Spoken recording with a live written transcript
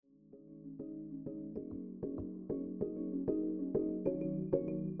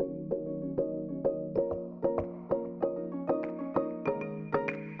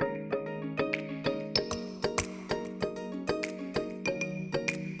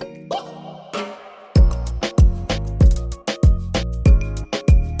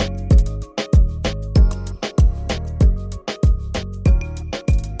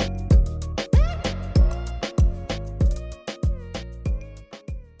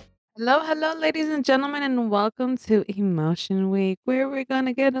Hello, ladies and gentlemen, and welcome to Emotion Week, where we're going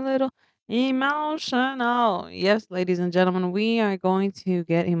to get a little emotional. Yes, ladies and gentlemen, we are going to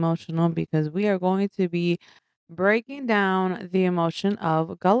get emotional because we are going to be breaking down the emotion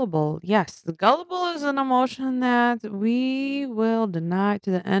of gullible. Yes, gullible is an emotion that we will deny to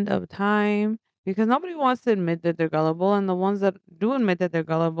the end of time because nobody wants to admit that they're gullible. And the ones that do admit that they're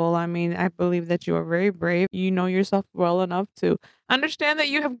gullible, I mean, I believe that you are very brave. You know yourself well enough to understand that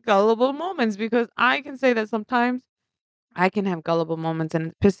you have gullible moments because I can say that sometimes I can have gullible moments and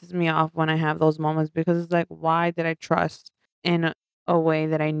it pisses me off when I have those moments because it's like, why did I trust in a way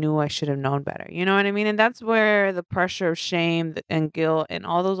that I knew I should have known better? You know what I mean? And that's where the pressure of shame and guilt and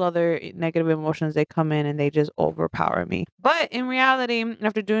all those other negative emotions they come in and they just overpower me. But in reality,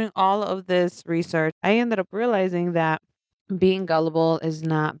 after doing all of this research, I ended up realizing that being gullible is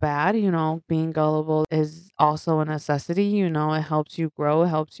not bad. Being gullible is also a necessity. It helps you grow, it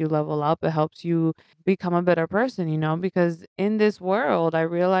helps you level up, it helps you become a better person, because in this world, I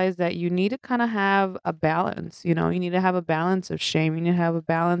realize that you need to kind of have a balance. You need to have a balance of shame, you need to have a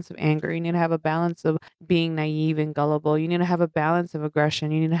balance of anger, you need to have a balance of being naive and gullible, you need to have a balance of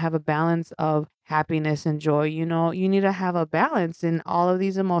aggression, you need to have a balance of happiness and joy. You need to have a balance in all of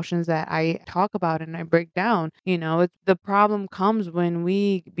these emotions that I talk about and I break down. The problem comes when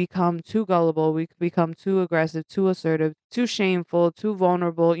we become too gullible, we become too aggressive, too assertive, too shameful, too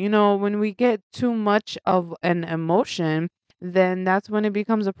vulnerable. When we get too much of an emotion, then that's when it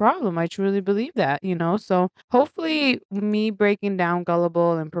becomes a problem. I truly believe that. So hopefully, me breaking down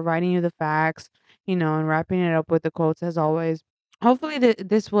gullible and providing you the facts, and wrapping it up with the quotes as always. Hopefully,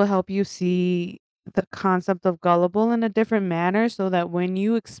 this will help you see the concept of gullible in a different manner so that when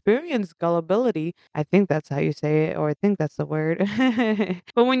you experience gullibility, I think that's how you say it, or I think that's the word.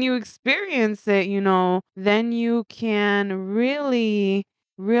 But when you experience it, then you can really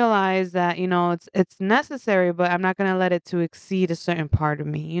realize that it's necessary, but I'm not going to let it to exceed a certain part of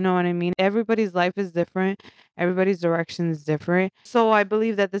me. You know what I mean? Everybody's life is different, everybody's direction is different, so I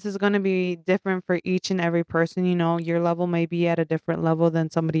believe that this is going to be different for each and every person. Your level may be at a different level than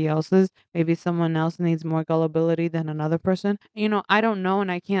somebody else's. Maybe someone else needs more gullibility than another person. I don't know,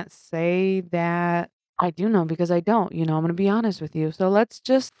 and I can't say that I do know because I don't. I'm going to be honest with you. So let's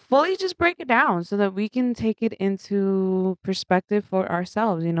just fully just break it down so that we can take it into perspective for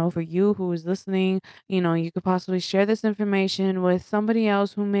ourselves. For you who is listening, you could possibly share this information with somebody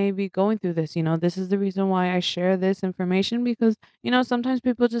else who may be going through this. This is the reason why I share this information because, sometimes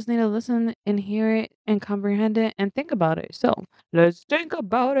people just need to listen and hear it and comprehend it and think about it. So let's think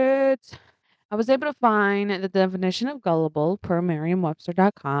about it. I was able to find the definition of gullible per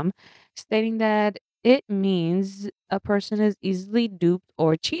merriam-webster.com, stating that it means a person is easily duped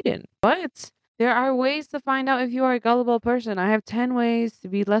or cheated. But there are ways to find out if you are a gullible person. I have 10 ways to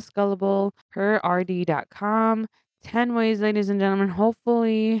be less gullible per rd.com. 10 ways, ladies and gentlemen.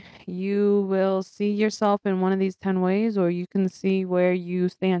 Hopefully, you will see yourself in one of these 10 ways, or you can see where you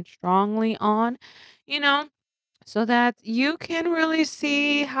stand strongly on. You know, so that you can really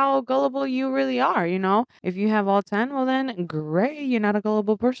see how gullible you really are. If you have all 10, well, then great, you're not a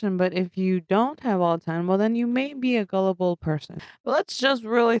gullible person. But if you don't have all 10, well, then you may be a gullible person. But let's just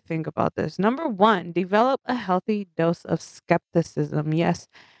really think about this. Number one, develop a healthy dose of skepticism. Yes,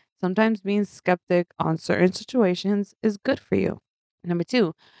 sometimes being skeptic on certain situations is good for you. Number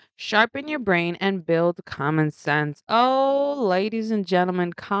two, sharpen your brain and build common sense. Oh, ladies and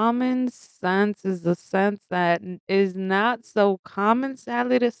gentlemen, common sense is the sense that is not so common,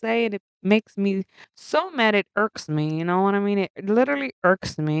 sadly to say, and it makes me so mad. It irks me. You know what I mean? It literally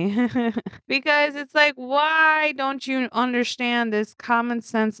irks me because it's like, why don't you understand this common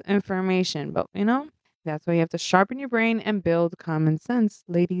sense information? But that's why you have to sharpen your brain and build common sense,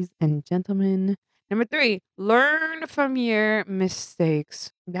 ladies and gentlemen. Number three, learn from your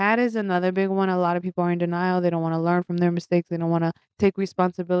mistakes. That is another big one. A lot of people are in denial. They don't want to learn from their mistakes. They don't want to take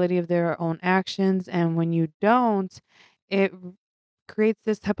responsibility of their own actions. And when you don't, it creates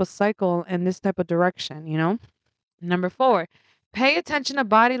this type of cycle and this type of direction. Number four, pay attention to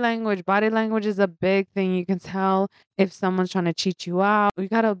body language. Body language is a big thing. You can tell if someone's trying to cheat you out. You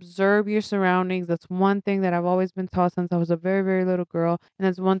got to observe your surroundings. That's one thing that I've always been taught since I was a very, very little girl. And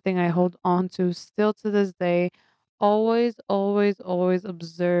that's one thing I hold on to still to this day. Always, always, always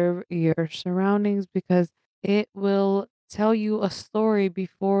observe your surroundings because it will tell you a story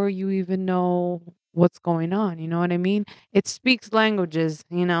before you even know what's going on. You know what I mean? It speaks languages.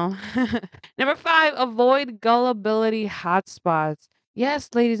 Number five, avoid gullibility hotspots. Yes,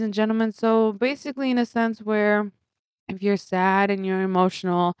 ladies and gentlemen. So basically, in a sense where if you're sad and you're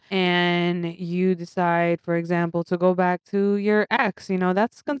emotional and you decide, for example, to go back to your ex,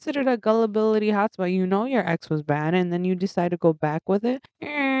 that's considered a gullibility hotspot. You know your ex was bad and then you decide to go back with it.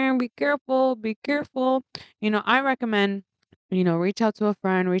 Be careful, be careful. I recommend, reach out to a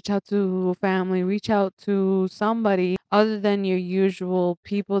friend, reach out to family, reach out to somebody other than your usual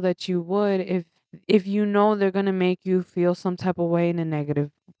people that you would if you know they're going to make you feel some type of way in a negative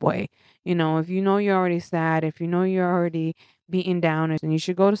way. If you know you're already sad, if you know you're already beaten down, and you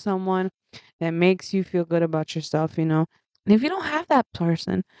should go to someone that makes you feel good about yourself. And if you don't have that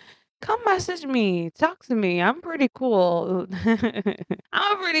person, come message me, talk to me. I'm pretty cool.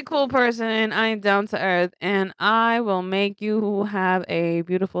 I'm a pretty cool person. I am down to earth, and I will make you have a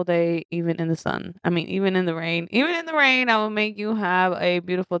beautiful day, even in the sun. I mean, even in the rain. Even in the rain, I will make you have a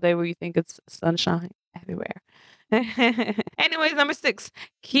beautiful day where you think it's sunshine everywhere. Anyways, number six,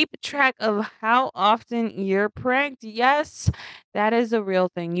 keep track of how often you're pranked. Yes, that is a real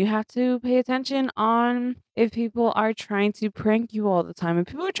thing. You have to pay attention on if people are trying to prank you all the time. If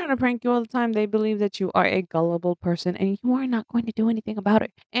people are trying to prank you all the time, they believe that you are a gullible person and you are not going to do anything about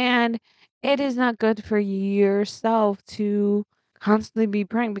it. And it is not good for yourself to constantly be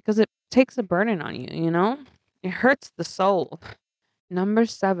pranked because it takes a burden on you? It hurts the soul. Number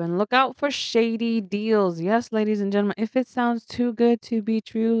seven, look out for shady deals. Yes, ladies and gentlemen, if it sounds too good to be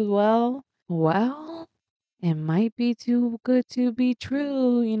true, well, it might be too good to be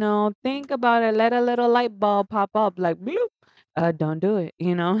true. Think about it. Let a little light bulb pop up, like bloop. Don't do it.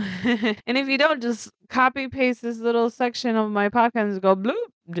 And if you don't, just copy paste this little section of my podcast and go bloop.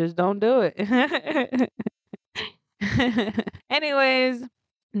 Just don't do it. Anyways,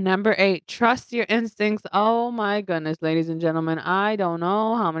 number eight, trust your instincts. Oh my goodness, ladies and gentlemen, I don't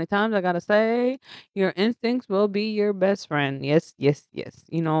know how many times I gotta say your instincts will be your best friend. Yes, yes, yes.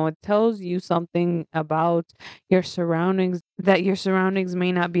 It tells you something about your surroundings that your surroundings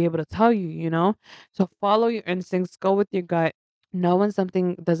may not be able to tell you. So follow your instincts, go with your gut. Know when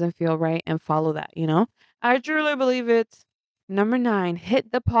something doesn't feel right and follow that. I truly believe it. Number 9,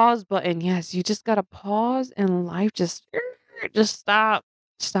 hit the pause button. Yes, you just gotta pause in life. Just stop.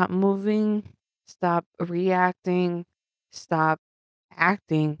 Stop moving. Stop reacting. Stop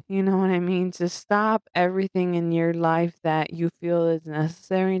acting. You know what I mean? Just stop everything in your life that you feel is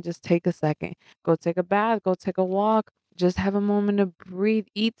necessary and just take a second. Go take a bath. Go take a walk. Just have a moment to breathe.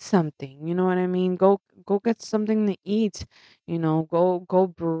 Eat something. You know what I mean? Go get something to eat.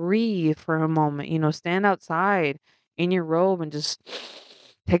 Go breathe for a moment. Stand outside in your robe and just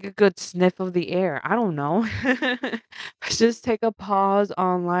take a good sniff of the air. I don't know. Just take a pause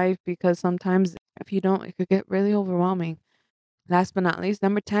on life because sometimes if you don't, it could get really overwhelming. Last but not least,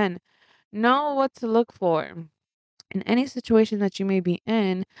 number 10, know what to look for. In any situation that you may be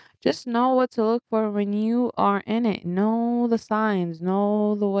in, just know what to look for when you are in it. Know the signs,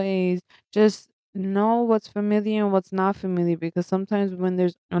 know the ways. Just know what's familiar and what's not familiar because sometimes when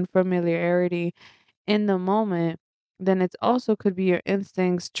there's unfamiliarity, in the moment, then it's also could be your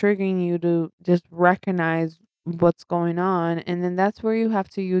instincts triggering you to just recognize what's going on. And then that's where you have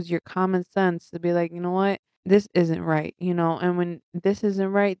to use your common sense to be like, you know what? This isn't right. And when this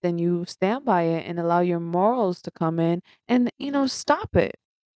isn't right, then you stand by it and allow your morals to come in and stop it.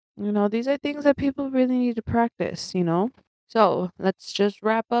 These are things that people really need to practice. So let's just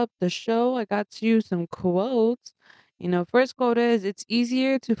wrap up the show. I got you some quotes. First quote is, it's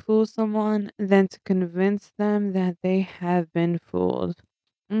easier to fool someone than to convince them that they have been fooled.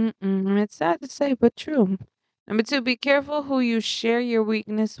 It's sad to say, but true. Number two, be careful who you share your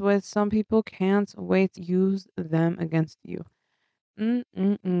weakness with. Some people can't wait to use them against you. You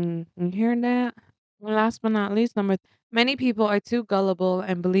hear that? And last but not least, many people are too gullible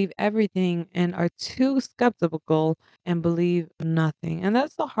and believe everything and are too skeptical and believe nothing. And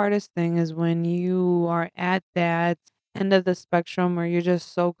that's the hardest thing is when you are at that end of the spectrum where you're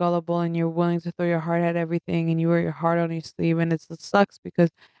just so gullible and you're willing to throw your heart at everything and you wear your heart on your sleeve. And it sucks because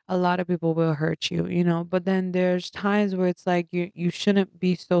a lot of people will hurt you. But then there's times where it's like you shouldn't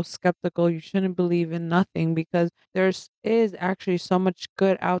be so skeptical. You shouldn't believe in nothing because there's is actually so much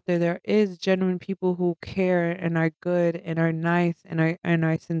good out there. There is genuine people who care and are good and are nice and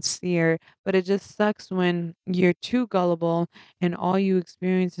are sincere. But it just sucks when you're too gullible and all you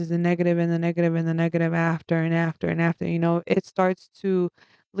experience is the negative and the negative and the negative after and after and after. It starts to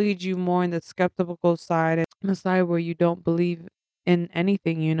lead you more in the skeptical side and the side where you don't believe in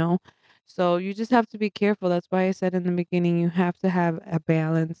anything. So you just have to be careful. That's why I said in the beginning, you have to have a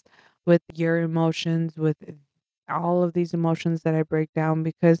balance with your emotions, with all of these emotions that I break down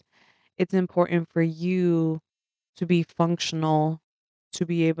because it's important for you to be functional to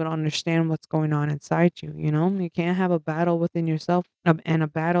be able to understand what's going on inside you, you know? You can't have a battle within yourself, and a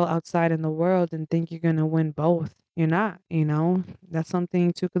battle outside in the world and think you're gonna win both. You're not, you know? That's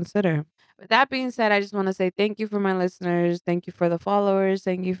something to consider. With that being said, I just want to say thank you for my listeners. Thank you for the followers.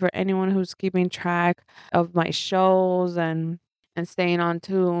 Thank you for anyone who's keeping track of my shows and staying on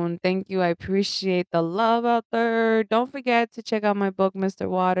tune. Thank you. I appreciate the love out there. Don't forget to check out my book, Mr.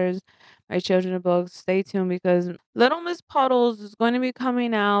 Waters, my children's book. Stay tuned because Little Miss Puddles is going to be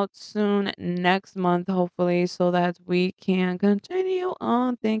coming out soon next month, hopefully, so that we can continue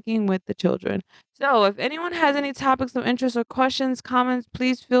on thinking with the children. So, if anyone has any topics of interest or questions, comments,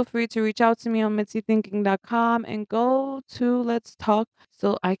 please feel free to reach out to me on mitzythinking.com and go to Let's Talk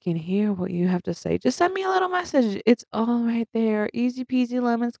so I can hear what you have to say. Just send me a little message. It's all right there. Easy peasy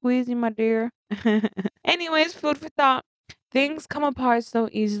lemon squeezy, my dear. Anyways, food for thought. Things come apart so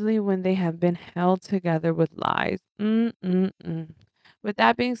easily when they have been held together with lies. Mm-mm-mm. With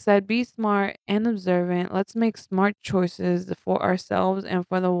that being said, be smart and observant. Let's make smart choices for ourselves and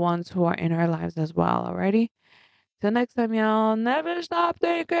for the ones who are in our lives as well. Alrighty? Till next time, y'all. Never stop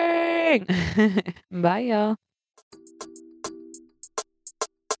thinking. Bye, y'all.